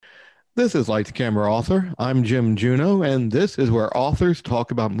This is Lights Camera Author. I'm Jim Juno, and this is where authors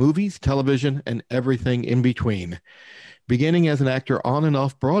talk about movies, television, and everything in between. Beginning as an actor on and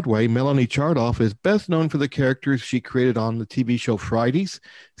off Broadway, Melanie Chartoff is best known for the characters she created on the TV show Fridays,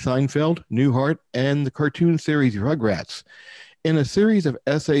 Seinfeld, Newhart, and the cartoon series Rugrats. In a series of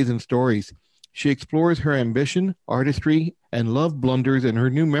essays and stories, she explores her ambition, artistry, and love blunders in her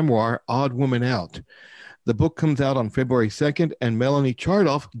new memoir, Odd Woman Out. The book comes out on February 2nd, and Melanie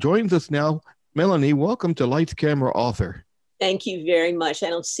Chartoff joins us now. Melanie, welcome to Lights Camera Author. Thank you very much. I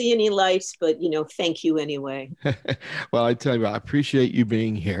don't see any lights, but thank you anyway. Well, I tell you, I appreciate you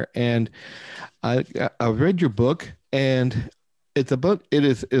being here. And I I've read your book, and it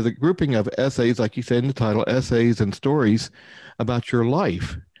is a grouping of essays, like you said in the title, essays and stories about your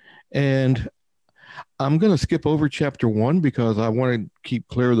life. And I'm going to skip over chapter one because I want to keep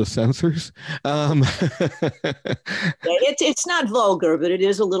clear of the censors. It's not vulgar, but it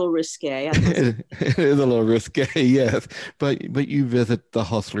is a little risque. It is a little risque, yes. But you visit the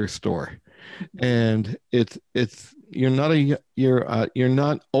Hustler store, and it's you're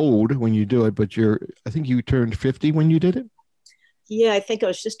not old when you do it, but I think you turned 50 when you did it. Yeah, I think I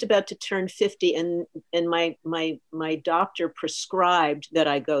was just about to turn 50, and my doctor prescribed that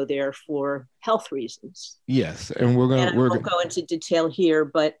I go there for health reasons. Yes, and I won't go into detail here,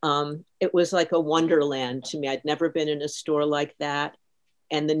 but it was like a wonderland to me. I'd never been in a store like that,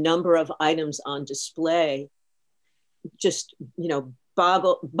 and the number of items on display just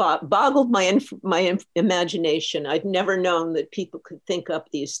boggled my imagination. I'd never known that people could think up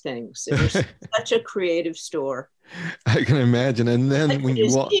these things. It was such a creative store. I can imagine. And then like when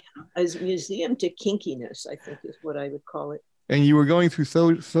you walk, as museum to kinkiness, I think is what I would call it. And you were going through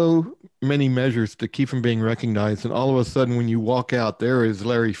so many measures to keep from being recognized, and all of a sudden, when you walk out, there is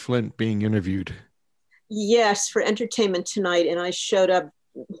Larry Flynt being interviewed. Yes, for Entertainment Tonight, and I showed up.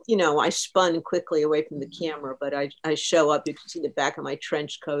 I spun quickly away from the camera, but I show up. You can see the back of my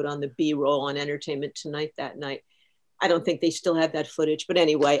trench coat on the B-roll on Entertainment Tonight that night. I don't think they still have that footage, but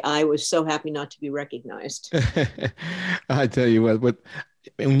anyway, I was so happy not to be recognized. I tell you what,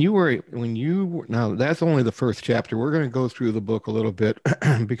 now that's only the first chapter. We're going to go through the book a little bit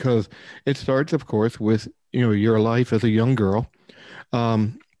because it starts, of course, with your life as a young girl.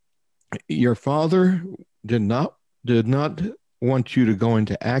 Your father did not want you to go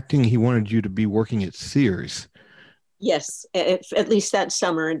into acting. He wanted you to be working at Sears. Yes, at least that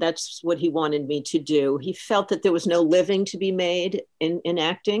summer, that's what he wanted me to do. He felt that there was no living to be made in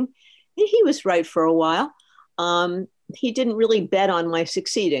acting. And he was right for a while. He didn't really bet on my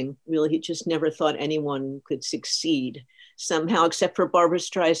succeeding. Really, he just never thought anyone could succeed somehow, except for Barbara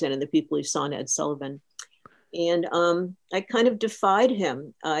Streisand and the people he saw in Ed Sullivan. And I kind of defied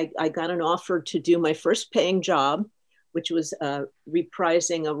him. I got an offer to do my first paying job, which was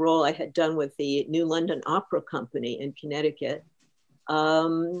reprising a role I had done with the New London Opera Company in Connecticut.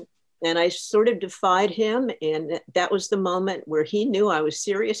 And I sort of defied him. And that was the moment where he knew I was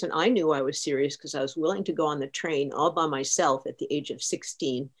serious, and I knew I was serious because I was willing to go on the train all by myself at the age of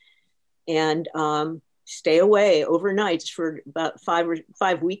 16 and stay away overnights for about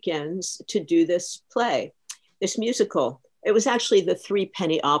five weekends to do this play, this musical. It was actually the Three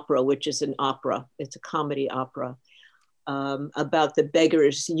Penny Opera, which is an opera. It's a comedy opera. About the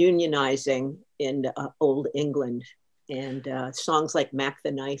beggars unionizing in old England. And songs like Mac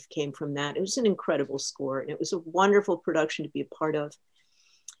the Knife came from that. It was an incredible score, and it was a wonderful production to be a part of.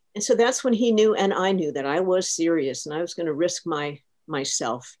 And so that's when he knew, and I knew, that I was serious and I was going to risk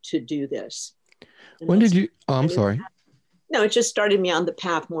myself to do this. And when did you, oh, I'm sorry. No, it just started me on the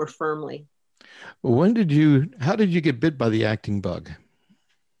path more firmly. How did you get bit by the acting bug?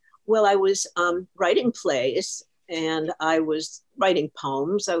 Well, I was writing plays, and I was writing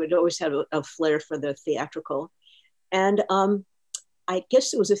poems. I would always have a flair for the theatrical. And I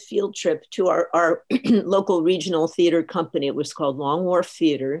guess it was a field trip to our local regional theater company. It was called Long Wharf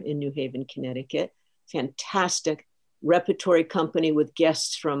Theater in New Haven, Connecticut. Fantastic repertory company with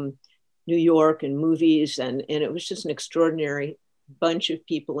guests from New York and movies. And it was just an extraordinary bunch of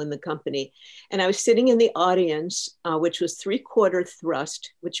people in the company. And I was sitting in the audience, which was 3/4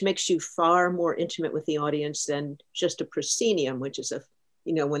 thrust, which makes you far more intimate with the audience than just a proscenium, which is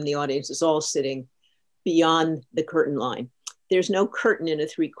when the audience is all sitting beyond the curtain line. There's no curtain in a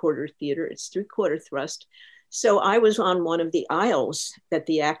 3/4 theater, it's 3/4 thrust. So I was on one of the aisles that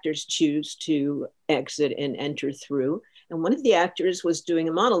the actors choose to exit and enter through. And one of the actors was doing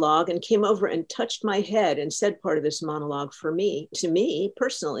a monologue and came over and touched my head and said part of this monologue to me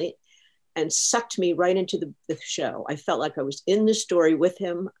personally, and sucked me right into the show. I felt like I was in the story with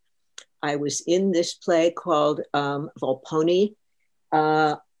him. I was in this play called Volpone.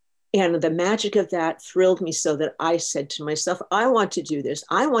 And the magic of that thrilled me so that I said to myself, I want to do this.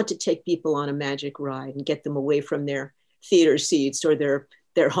 I want to take people on a magic ride and get them away from their theater seats or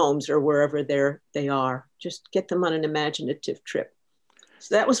their homes or wherever they are. Just get them on an imaginative trip.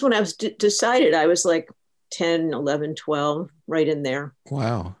 So that was when I was decided. I was like 10, 11, 12, right in there.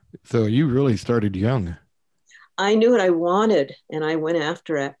 Wow. So you really started young. I knew what I wanted and I went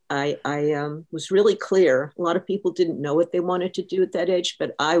after it. I was really clear. A lot of people didn't know what they wanted to do at that age,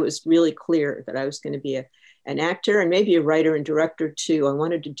 but I was really clear that I was going to be an actor and maybe a writer and director too. I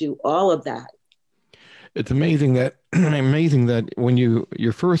wanted to do all of that. It's amazing that amazing that when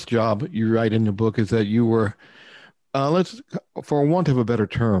your first job you write in the book is that you were let's for want of a better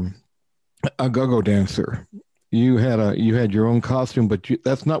term, a go-go dancer. You had your own costume, but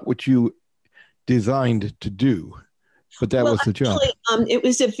that's not what you designed to do. But that Well, was the job. actually, it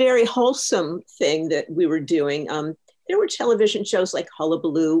was a very wholesome thing that we were doing. There were television shows like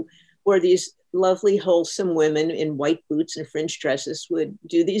Hullabaloo, where these lovely, wholesome women in white boots and fringe dresses would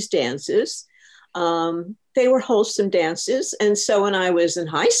do these dances. They were wholesome dances. And so when I was in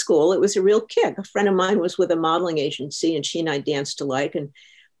high school, it was a real kick. A friend of mine was with a modeling agency and she and I danced alike. And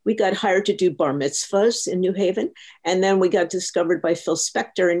we got hired to do bar mitzvahs in New Haven. And then we got discovered by Phil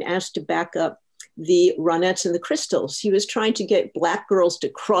Spector and asked to back up the Ronettes and the Crystals. He was trying to get Black girls to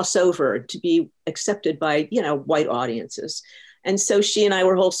cross over to be accepted by, white audiences. And so she and I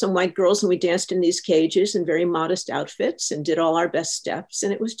were wholesome white girls and we danced in these cages in very modest outfits and did all our best steps.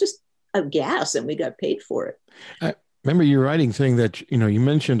 And it was just a gas and we got paid for it. I remember you writing saying that, you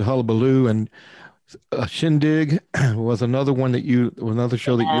mentioned Hullabaloo and Shindig was another one another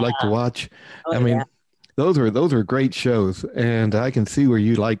show that you like to watch. Oh, I mean, yeah. those are great shows, and I can see where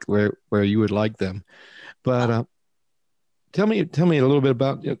where you would like them. But tell me a little bit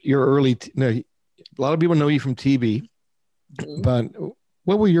about your early. A lot of people know you from TV, Mhm. but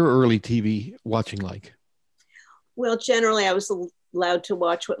what were your early TV watching like? Well, generally, I was allowed to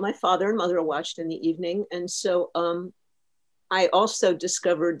watch what my father and mother watched in the evening. And so I also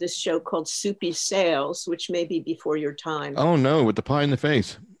discovered this show called Soupy Sales, which may be before your time. Oh no, with the pie in the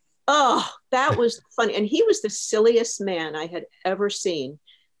face. Oh, that was funny. And he was the silliest man I had ever seen.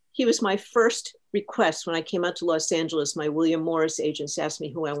 He was my first request when I came out to Los Angeles. My William Morris agents asked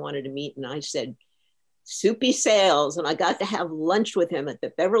me who I wanted to meet. And I said, Soupy Sales. And I got to have lunch with him at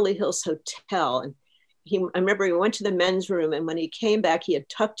the Beverly Hills Hotel. And I remember he went to the men's room. And when he came back, he had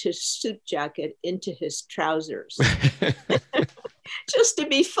tucked his suit jacket into his trousers just to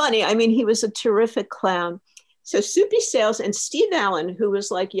be funny. I mean, he was a terrific clown. So Soupy Sales and Steve Allen, who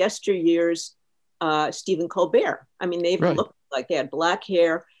was like yesteryear's Stephen Colbert. I mean, they Right. looked like they had black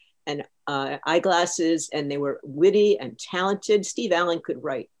hair and eyeglasses, and they were witty and talented. Steve Allen could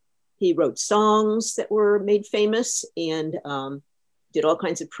write. He wrote songs that were made famous and did all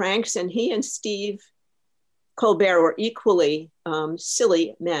kinds of pranks. And he and Steve Colbert were equally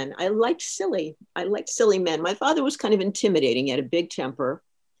silly men. I liked silly men. My father was kind of intimidating. He had a big temper.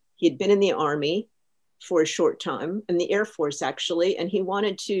 He had been in the Army for a short time, in the Air Force actually, and he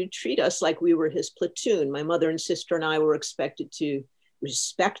wanted to treat us like we were his platoon. My mother and sister and I were expected to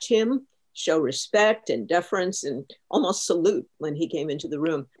respect him, show respect and deference and almost salute when he came into the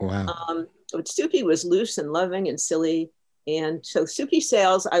room. Wow. But Soupy was loose and loving and silly. And so Soupy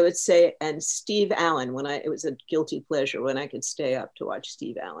Sales, I would say, and Steve Allen, it was a guilty pleasure when I could stay up to watch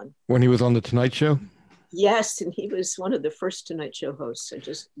Steve Allen. When he was on the Tonight Show? Yes, and he was one of the first Tonight Show hosts. I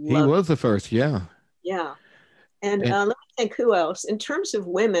just He loved was the first, yeah. Yeah. And And let me think who else. In terms of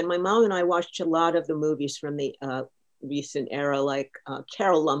women, my mom and I watched a lot of the movies from the recent era, like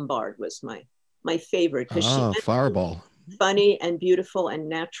Carol Lombard was my favorite because she meant Fireball. funny and beautiful and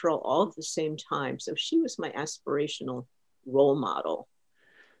natural all at the same time. So she was my aspirational role model.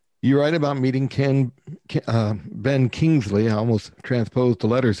 You write about meeting Ben Kingsley. I almost transposed the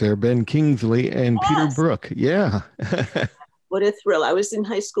letters there. Ben Kingsley and Peter Yes. Brook. Yeah. What a thrill. I was in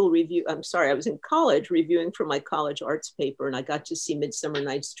I was in college reviewing for my college arts paper, and I got to see Midsummer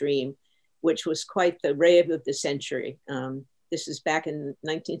Night's Dream, which was quite the rave of the century. This is back in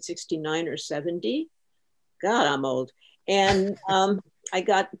 1969 or 70. God, I'm old. And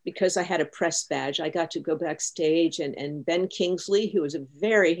because I had a press badge, I got to go backstage, and Ben Kingsley, who was a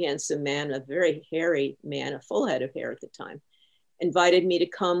very handsome man, a very hairy man, a full head of hair at the time, invited me to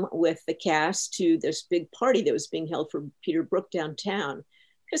come with the cast to this big party that was being held for Peter Brook downtown.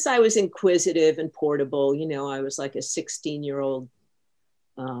 Because I was inquisitive and portable, I was like a 16-year-old,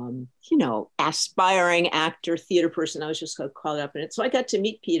 aspiring actor, theater person. I was just caught up in it. So I got to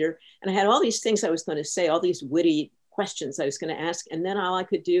meet Peter, and I had all these things I was going to say, all these witty questions I was going to ask. And then all I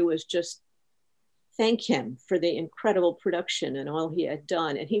could do was just thank him for the incredible production and all he had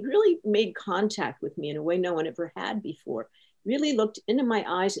done. And he really made contact with me in a way no one ever had before. Really looked into my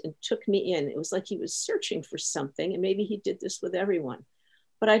eyes and took me in. It was like he was searching for something, and maybe he did this with everyone.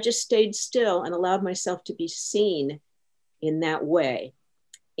 But I just stayed still and allowed myself to be seen in that way.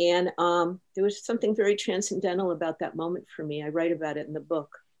 And there was something very transcendental about that moment for me. I write about it in the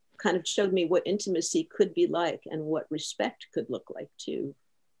book. Kind of showed me what intimacy could be like and what respect could look like too.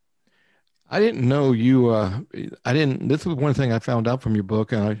 I didn't know you. I didn't. This was one thing I found out from your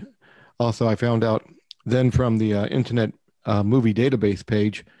book, and I found out then from the Internet Movie Database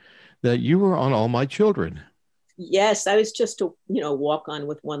page that you were on All My Children. Yes, I was just a walk on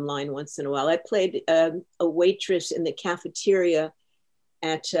with one line once in a while. I played a waitress in the cafeteria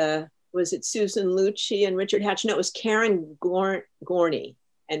at was it Susan Lucci and Richard Hatch? No, it was Karen Gorney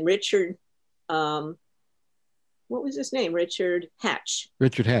and Richard. What was his name? Richard Hatch.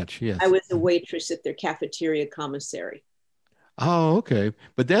 Richard Hatch, yes. I was a waitress at their cafeteria commissary. Oh, okay.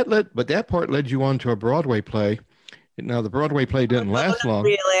 But that part led you on to a Broadway play. Now the Broadway play didn't last long.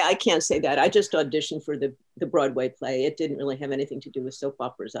 Really, I can't say that. I just auditioned for the Broadway play. It didn't really have anything to do with soap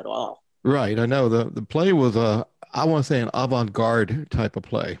operas at all. Right. I know the play was I want to say an avant-garde type of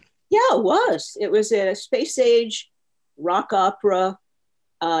play. Yeah, it was. It was a space age rock opera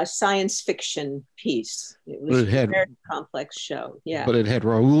science fiction piece. It was a very complex show. Yeah. But it had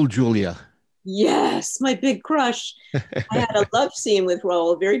Raul Julia. Yes, my big crush. I had a love scene with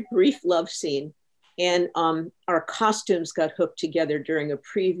Raul, a very brief love scene. And our costumes got hooked together during a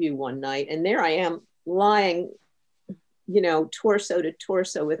preview one night. And there I am lying, torso to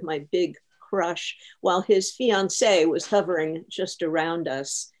torso with my big crush while his fiancée was hovering just around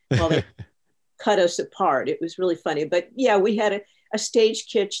us while they cut us apart. It was really funny. But yeah, we had a stage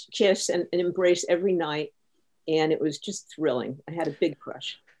kiss and an embrace every night. And it was just thrilling. I had a big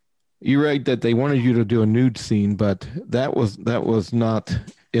crush. You write that they wanted you to do a nude scene, but that was not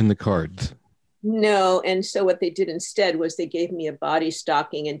in the cards. No, and so what they did instead was they gave me a body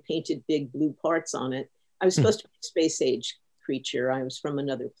stocking and painted big blue parts on it. I was supposed to be a space age creature. I was from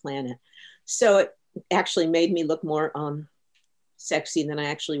another planet. So it actually made me look more sexy than I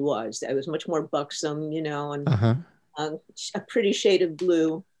actually was. I was much more buxom, and a pretty shade of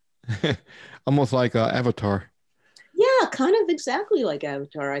blue. Almost like Avatar. Yeah, kind of exactly like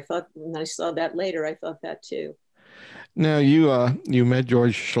Avatar. I thought when I saw that later, I thought that too. Now you met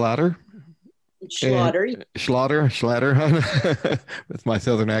George Schlatter. Schlatter. With my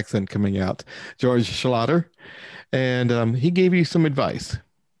southern accent coming out. George Schlatter. And he gave you some advice.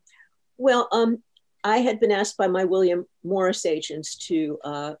 Well, I had been asked by my William Morris agents to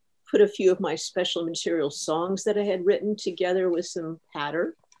put a few of my special material songs that I had written together with some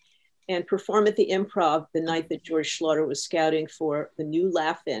patter and perform at the Improv the night that George Schlatter was scouting for the new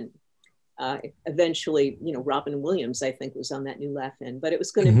Laugh-In. Eventually, Robin Williams, I think, was on that new Laugh-In, but it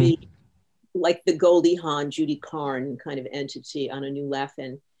was going to be like the Goldie Hawn, Judy Carn kind of entity on a new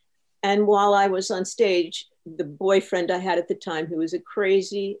Laugh-In. And while I was on stage, the boyfriend I had at the time, who was a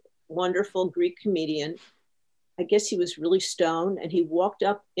crazy, wonderful Greek comedian, I guess he was really stoned, and he walked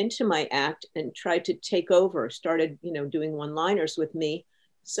up into my act and tried to take over, started, doing one-liners with me.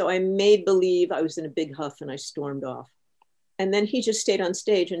 So I made believe I was in a big huff and I stormed off. And then he just stayed on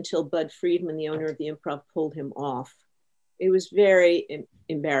stage until Bud Friedman, the owner of the Improv, pulled him off. It was very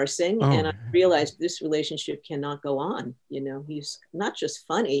embarrassing. And I realized this relationship cannot go on. He's not just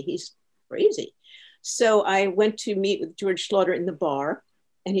funny, he's crazy. So I went to meet with George Schlatter in the bar,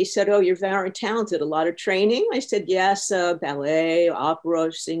 and he said, "Oh, you're very talented, a lot of training?" I said, "Yes, ballet,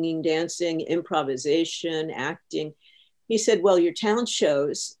 opera, singing, dancing, improvisation, acting." He said, "Well, your talent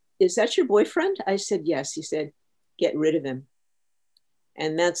shows. Is that your boyfriend?" I said, "Yes." He said, "Get rid of him."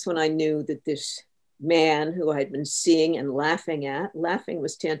 And that's when I knew that this man who I'd been seeing and laughing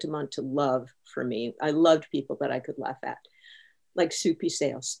was tantamount to love for me. I loved people that I could laugh at, like Soupy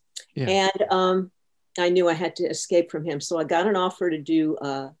Sales. Yeah. And I knew I had to escape from him. So I got an offer to do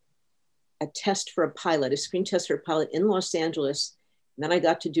a test for a pilot, a screen test for a pilot in Los Angeles. And then I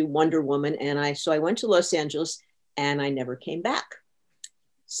got to do Wonder Woman. And so I went to Los Angeles and I never came back.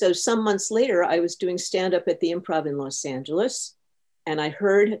 So some months later, I was doing stand-up at the Improv in Los Angeles. And I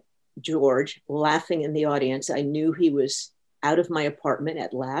heard George laughing in the audience. I knew he was out of my apartment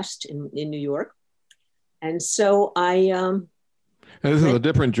at last in New York. And so this is a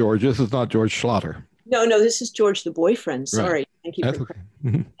different George. This is not George Schlatter. No, this is George, the boyfriend. Sorry. Right. Thank you. That's okay.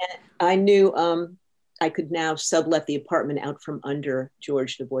 And I knew I could now sublet the apartment out from under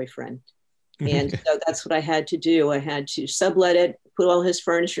George, the boyfriend. And so that's what I had to do. I had to sublet it, put all his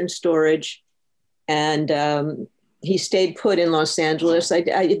furniture in storage, and he stayed put in Los Angeles. They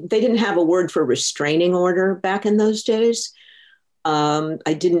didn't have a word for restraining order back in those days.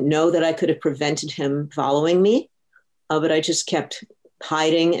 I didn't know that I could have prevented him following me, but I just kept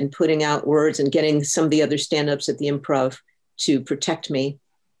hiding and putting out words and getting some of the other stand-ups at the Improv to protect me.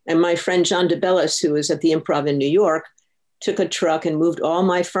 And my friend John DeBellis, who was at the Improv in New York, took a truck and moved all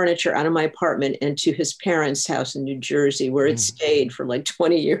my furniture out of my apartment and to his parents' house in New Jersey, where it stayed for like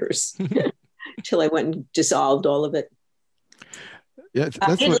 20 years till I went and dissolved all of it. Yeah,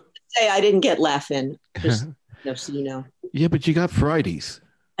 that's what say. I didn't get Laugh-In, just so you know. Yeah, but you got Fridays.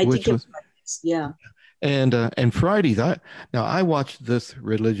 I did get Fridays, yeah. And Fridays, I watched this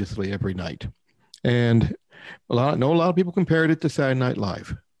religiously every night, and a lot of people compared it to Saturday Night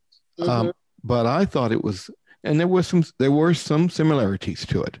Live, but I thought it was, and there were some similarities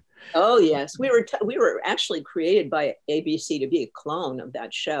to it. Oh yes, we were actually created by ABC to be a clone of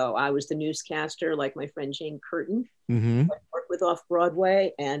that show. I was the newscaster, like my friend Jane Curtin. I worked with off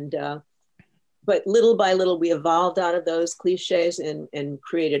Broadway, and but little by little, we evolved out of those cliches and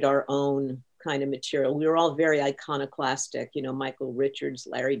created our own kind of material. We were all very iconoclastic, Michael Richards,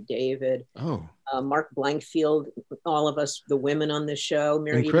 Larry David, Mark Blankfield, all of us, the women on the show.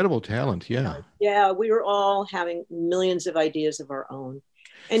 Incredible talent, yeah. Yeah, we were all having millions of ideas of our own.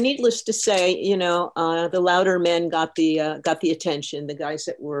 And needless to say, the louder men got the attention, the guys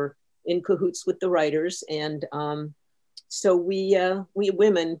that were in cahoots with the writers. And so we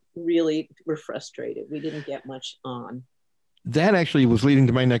women really were frustrated. We didn't get much on. That actually was leading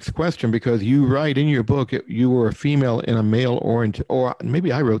to my next question, because you write in your book you were a female in a male-oriented, or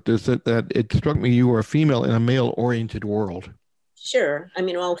maybe I wrote this, that it struck me you were a female in a male-oriented world. Sure. I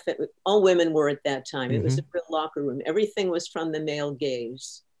mean, all women were at that time. It was a real locker room. Everything was from the male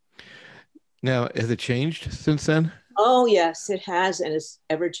gaze. Now, has it changed since then? Oh, yes, it has, and it's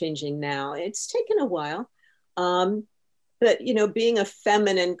ever-changing now. It's taken a while. But, being a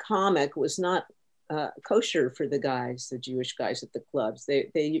feminine comic was not kosher for the guys, the Jewish guys at the clubs.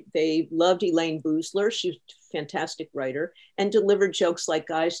 They loved Elaine Boosler. She was a fantastic writer and delivered jokes like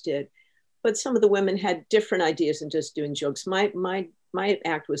guys did. But some of the women had different ideas than just doing jokes. My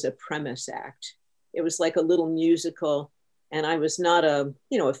act was a premise act. It was like a little musical, and I was not a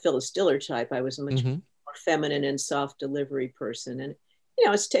Phyllis Diller type. I was a much more feminine and soft delivery person. And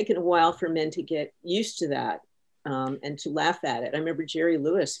it's taken a while for men to get used to that. And to laugh at it. I remember Jerry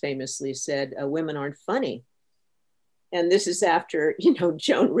Lewis famously said, women aren't funny. And this is after,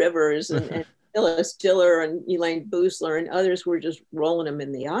 Joan Rivers and Phyllis Diller and Elaine Boosler and others were just rolling them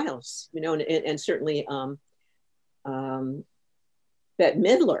in the aisles, and certainly Bette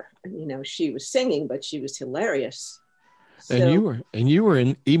Midler, she was singing, but she was hilarious. So, and you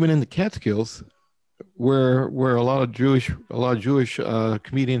were even in the Catskills where a lot of Jewish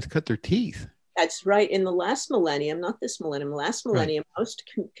comedians cut their teeth. That's right. In the last millennium, not this millennium, last millennium, most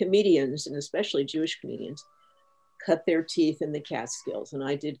comedians, and especially Jewish comedians, cut their teeth in the Catskills. And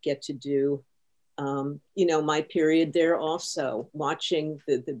I did get to do, my period there also, watching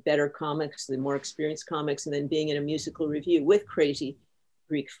the better comics, the more experienced comics, and then being in a musical review with Crazy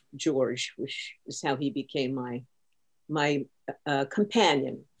Greek George, which is how he became my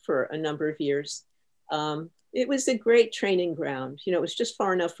companion for a number of years. It was a great training ground. It was just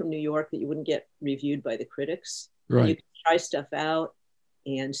far enough from New York that you wouldn't get reviewed by the critics. Right. You could try stuff out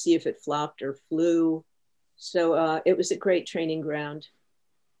and see if it flopped or flew. So it was a great training ground.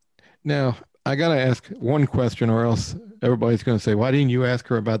 Now, I got to ask one question, or else everybody's going to say, why didn't you ask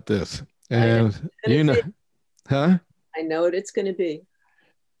her about this? And huh? I know what it's going to be.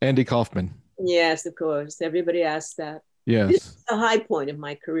 Andy Kaufman. Yes, of course. Everybody asks that. Yes. This is the high point of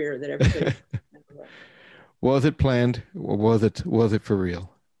my career that everybody Was it planned, or was it for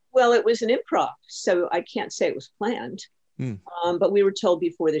real? Well, it was an improv, so I can't say it was planned. But we were told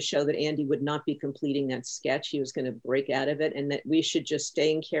before the show that Andy would not be completing that sketch. He was going to break out of it, and that we should just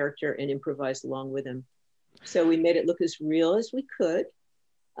stay in character and improvise along with him. So we made it look as real as we could.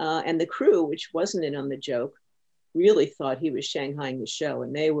 And the crew, which wasn't in on the joke, really thought he was shanghaiing the show,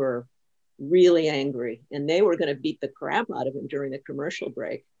 and they were really angry, and they were going to beat the crap out of him during the commercial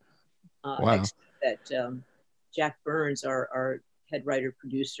break. Wow. Except that Jack Burns, our head writer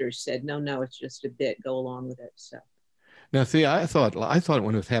producer, said, no, it's just a bit, go along with it. So now, see, I thought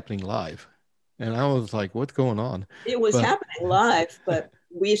when it was happening live, and I was like, what's going on? It was happening live, but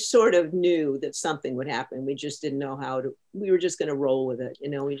we sort of knew that something would happen. We just didn't know how to. We were just going to roll with it.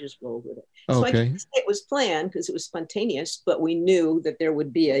 We just rolled with it. So I can't say it was planned because it was spontaneous, but we knew that there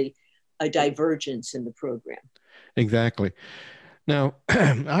would be a divergence in the program. Exactly. Now,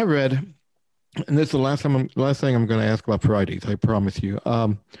 I read, and this is the last thing I'm going to ask about Fridays, I promise you.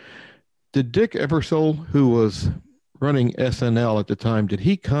 Did Dick Ebersol, who was running SNL at the time, did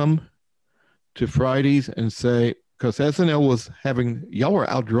he come to Fridays and say, because SNL was having, y'all were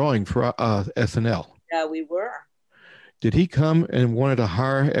outdrawing for SNL. Yeah, we were. Did he come and wanted to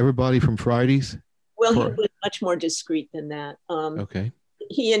hire everybody from Fridays? Well, he was much more discreet than that. Okay.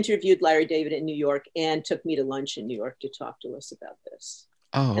 He interviewed Larry David in New York and took me to lunch in New York to talk to us about this.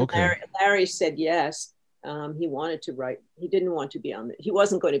 Oh, okay. Larry said yes. He wanted to write. He didn't want to be on. He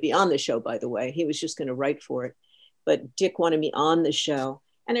wasn't going to be on the show, by the way. He was just going to write for it. But Dick wanted me on the show,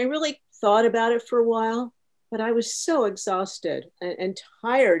 and I really thought about it for a while. But I was so exhausted and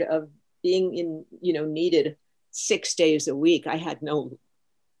tired of being needed 6 days a week. I had no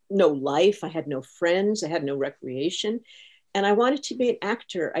life. I had no friends. I had no recreation. And I wanted to be an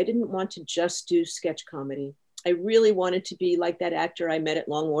actor. I didn't want to just do sketch comedy. I really wanted to be like that actor I met at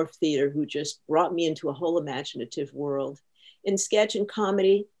Long Wharf Theater who just brought me into a whole imaginative world. In sketch and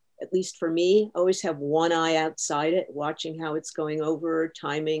comedy, at least for me, I always have one eye outside it, watching how it's going over,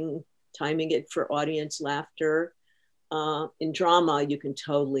 timing it for audience laughter. In drama, you can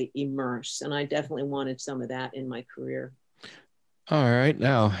totally immerse. And I definitely wanted some of that in my career. All right.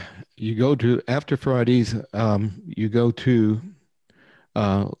 Now you go to, after Fridays, you go to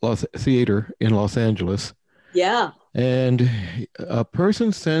Theater in Los Angeles. Yeah. And a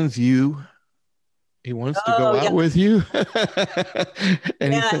person sends you, he wants to go out with you.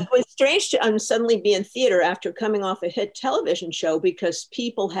 And it was strange to suddenly be in theater after coming off a hit television show, because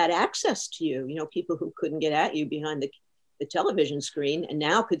people had access to you, people who couldn't get at you behind the television screen and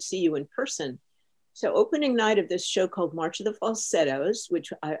now could see you in person. So opening night of this show called March of the Falsettos,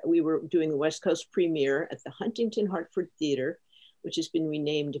 which we were doing the West Coast premiere at the Huntington Hartford Theater, which has been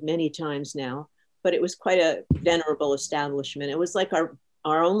renamed many times now, but it was quite a venerable establishment. It was like our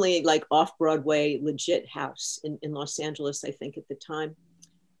only like off-Broadway legit house in Los Angeles, I think at the time.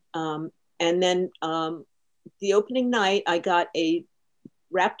 And then the opening night, I got a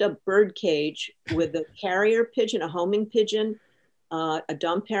wrapped up bird cage with a carrier pigeon, a homing pigeon, a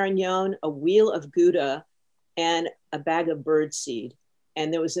Dom Perignon, a wheel of Gouda, and a bag of birdseed.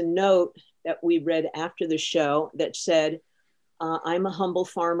 And there was a note that we read after the show that said, I'm a humble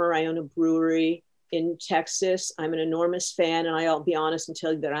farmer. I own a brewery in Texas. I'm an enormous fan. And I'll be honest and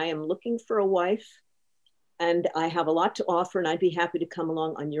tell you that I am looking for a wife. And I have a lot to offer. And I'd be happy to come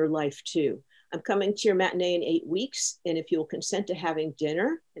along on your life too. I'm coming to your matinee in 8 weeks. And if you'll consent to having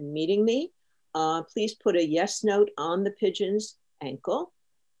dinner and meeting me, please put a yes note on the pigeon's ankle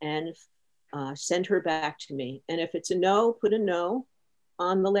and send her back to me. And if it's a no, put a no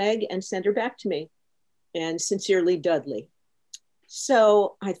on the leg and send her back to me. And sincerely, Dudley.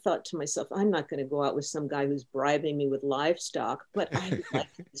 So I thought to myself, I'm not going to go out with some guy who's bribing me with livestock, but I like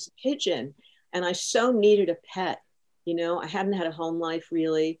this pigeon. And I so needed a pet. I hadn't had a home life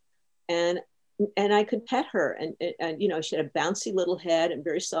really. And I could pet her. And she had a bouncy little head and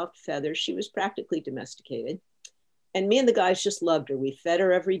very soft feathers. She was practically domesticated. And me and the guys just loved her. We fed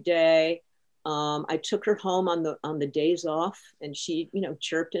her every day. I took her home on the days off, and she,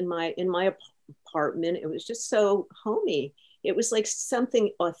 chirped in my apartment. It was just so homey. It was like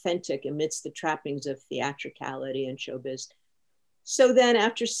something authentic amidst the trappings of theatricality and showbiz. So then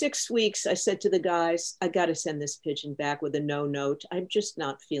after 6 weeks, I said to the guys, I got to send this pigeon back with a no note. I'm just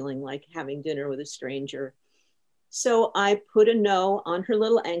not feeling like having dinner with a stranger. So I put a no on her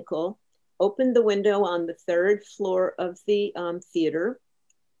little ankle, opened the window on the 3rd floor of the theater,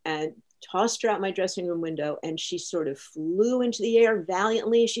 and tossed her out my dressing room window. And she sort of flew into the air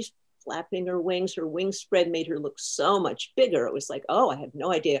valiantly. She's flapping her wings. Her wings spread made her look so much bigger. It was like, oh, I had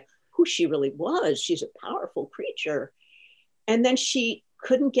no idea who she really was. She's a powerful creature. And then she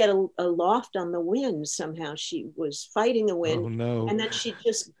couldn't get a loft on the wind somehow. She was fighting the wind. Oh, no. And then she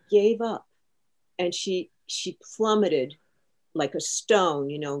just gave up. And she plummeted like a stone,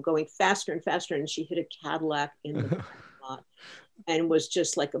 going faster and faster. And she hit a Cadillac in the parking lot and was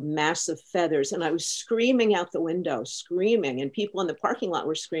just like a mass of feathers. And I was screaming out the window, screaming. And people in the parking lot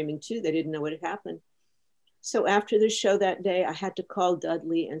were screaming too. They didn't know what had happened. So after the show that day, I had to call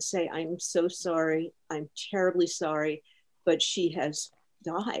Dudley and say, I'm so sorry. I'm terribly sorry, but she has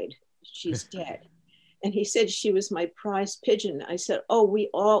died. She's dead. And he said, she was my prized pigeon. I said, oh, we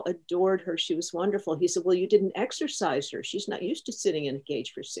all adored her. She was wonderful. He said, well, you didn't exercise her. She's not used to sitting in a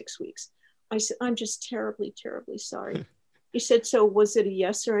cage for 6 weeks. I said, I'm just terribly, terribly sorry. He said, so was it a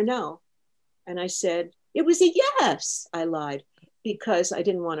yes or a no? And I said, it was a yes. I lied because I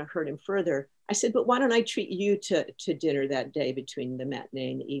didn't want to hurt him further. I said, but why don't I treat you to dinner that day between the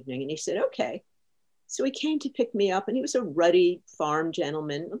matinee and the evening? And he said, okay. So he came to pick me up, and he was a ruddy farm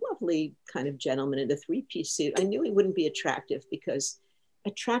gentleman, a lovely kind of gentleman in a 3-piece suit. I knew he wouldn't be attractive because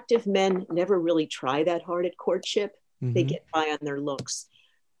attractive men never really try that hard at courtship. They Hmm. get by on their looks.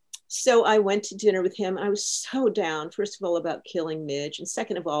 So I went to dinner with him. I was so down, first of all, about killing Midge, and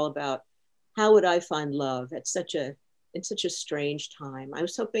second of all, about how would I find love at such a in such a strange time. I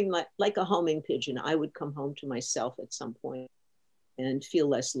was hoping like a homing pigeon, I would come home to myself at some point and feel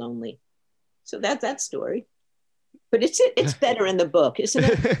less lonely. So that story. But it's better in the book, isn't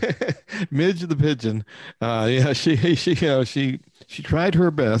it? Midge the pigeon. Yeah, she tried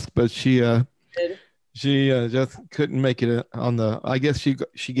her best, but she just couldn't make it on the. I guess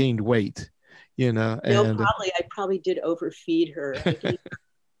she gained weight, No, and probably I probably did overfeed her. I gave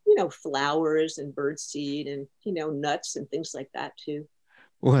her, flowers and birdseed and nuts and things like that too.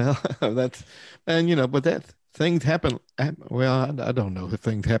 well, that's and but that things happen. Well, I don't know if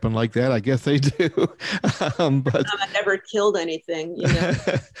things happen like that. I guess they do, but I never killed anything, uh,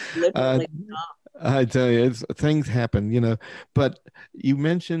 deliberately. I tell you, things happen, But you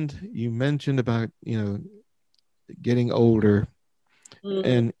mentioned about getting older,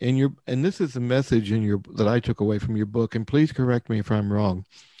 Mm-hmm. and this is a message in your that I took away from your book. And please correct me if I'm wrong.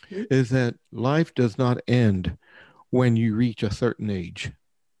 Is that life does not end when you reach a certain age.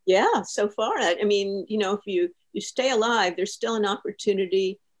 Yeah, so far. I mean, if you stay alive, there's still an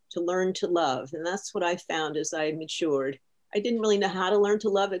opportunity to learn to love, and that's what I found as I matured. I didn't really know how to learn to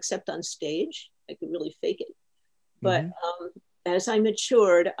love except on stage. I could really fake it, but Hmm. as I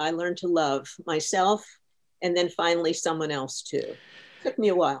matured, I learned to love myself, and then finally someone else too. Took me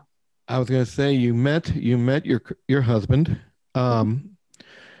a while. I was going to say you met your husband. Mhm. Um,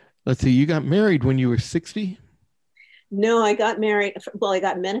 let's see, you got married when you were 60. No, I got married. Well, I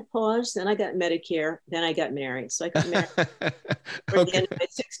got menopause, then I got Medicare, then I got married. So I got married toward the Okay. end of my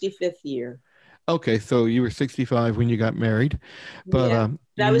 65th year. Okay, so you were 65 when you got married, but Yeah.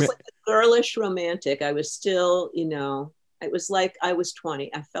 But I you was met. like a girlish romantic. I was still, it was like I was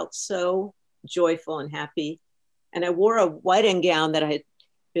 20. I felt so joyful and happy. And I wore a wedding gown that I had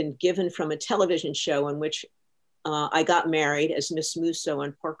been given from a television show in which I got married as Miss Musso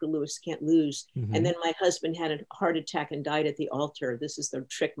on Parker Lewis Can't Lose. And Mhm. then my husband had a heart attack and died at the altar. This is the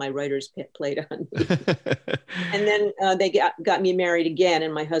trick my writers played on me. And then they got me married again,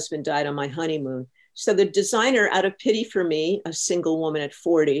 and my husband died on my honeymoon. So the designer, out of pity for me, a single woman at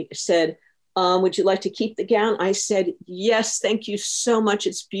 40, said, would you like to keep the gown? I said, yes, thank you so much.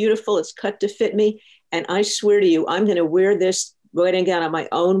 It's beautiful. It's cut to fit me. And I swear to you, I'm going to wear this wedding gown at my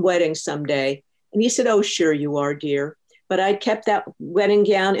own wedding someday. And he said, oh, sure you are, dear. But I kept that wedding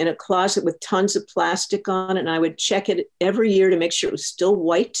gown in a closet with tons of plastic on it. And I would check it every year to make sure it was still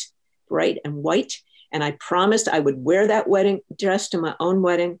white, bright and white. And I promised I would wear that wedding dress to my own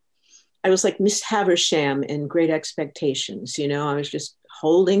wedding. I was like Miss Havisham in Great Expectations. I was just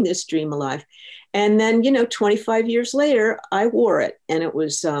holding this dream alive. And then, 25 years later, I wore it and it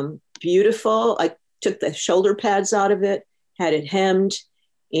was beautiful. I took the shoulder pads out of it, had it hemmed,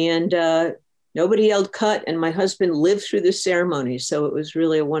 and nobody yelled cut. And my husband lived through the ceremony. So it was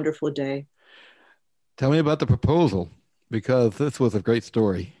really a wonderful day. Tell me about the proposal because this was a great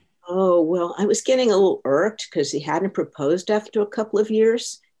story. Oh, well, I was getting a little irked because he hadn't proposed after a couple of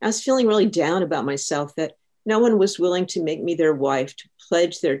years. I was feeling really down about myself that no one was willing to make me their wife, to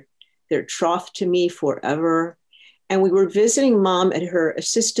pledge their troth to me forever. And we were visiting mom at her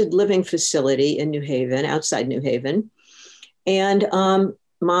assisted living facility in New Haven, outside New Haven. And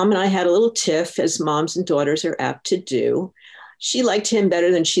mom and I had a little tiff, as moms and daughters are apt to do. She liked him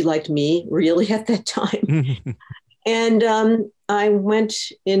better than she liked me, really, at that time. And I went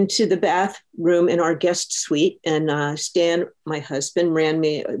into the bathroom in our guest suite, and Stan, my husband, ran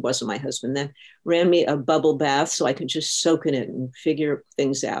me, it wasn't my husband then, ran me a bubble bath so I could just soak in it and figure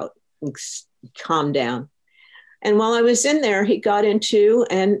things out and calm down. And while I was in there, he got into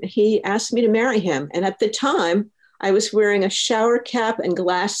and he asked me to marry him. And at the time, I was wearing a shower cap and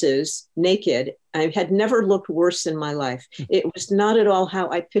glasses, naked. I had never looked worse in my life. It was not at all how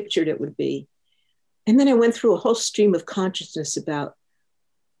I pictured it would be. And then I went through a whole stream of consciousness about,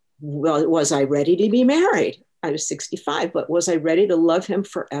 well, was I ready to be married? I was 65, but was I ready to love him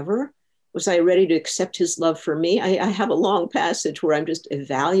forever? Was I ready to accept his love for me? I have a long passage where I'm just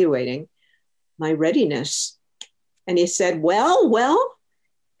evaluating my readiness. And he said, well.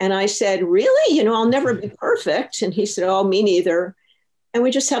 And I said, really? I'll never be perfect. And he said, oh, me neither. And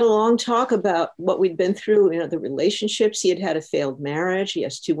we just had a long talk about what we'd been through, the relationships. He had had a failed marriage. He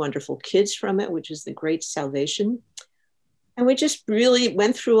has two wonderful kids from it, which is the great salvation. And we just really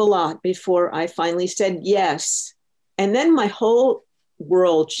went through a lot before I finally said yes. And then my whole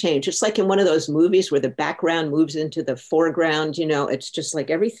world changed. It's like in one of those movies where the background moves into the foreground. It's just like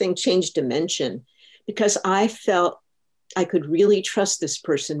everything changed dimension because I felt I could really trust this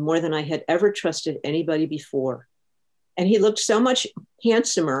person more than I had ever trusted anybody before. And he looked so much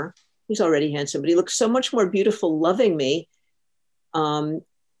handsomer. He's already handsome, but he looked so much more beautiful loving me, and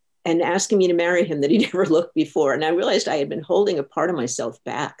asking me to marry him that he never looked before. And I realized I had been holding a part of myself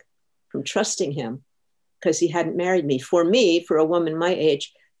back from trusting him because he hadn't married me. For me, for a woman my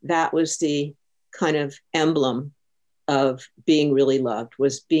age, that was the kind of emblem of being really loved,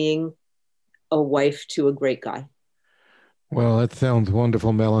 was being a wife to a great guy. Well, that sounds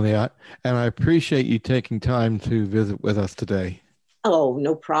wonderful, Melanie. And I appreciate you taking time to visit with us today. Oh,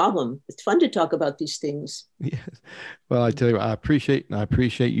 no problem. It's fun to talk about these things. Yes. Well, I tell you, I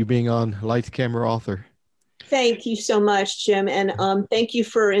appreciate you being on Lights, Camera, Author. Thank you so much, Jim. And thank you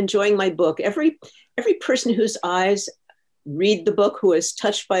for enjoying my book. Every person whose eyes read the book, who is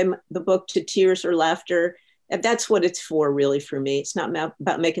touched by the book to tears or laughter, that's what it's for, really, for me. It's not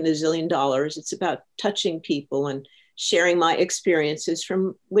about making $1 zillion. It's about touching people and sharing my experiences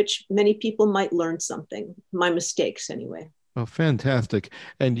from which many people might learn something, my mistakes anyway. Oh, fantastic.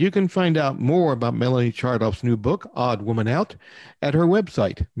 And you can find out more about Melanie Chartoff's new book, Odd Woman Out, at her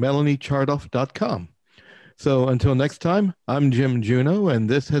website, melaniechartoff.com. So until next time, I'm Jim Juno, and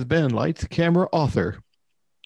this has been Lights, Camera, Author.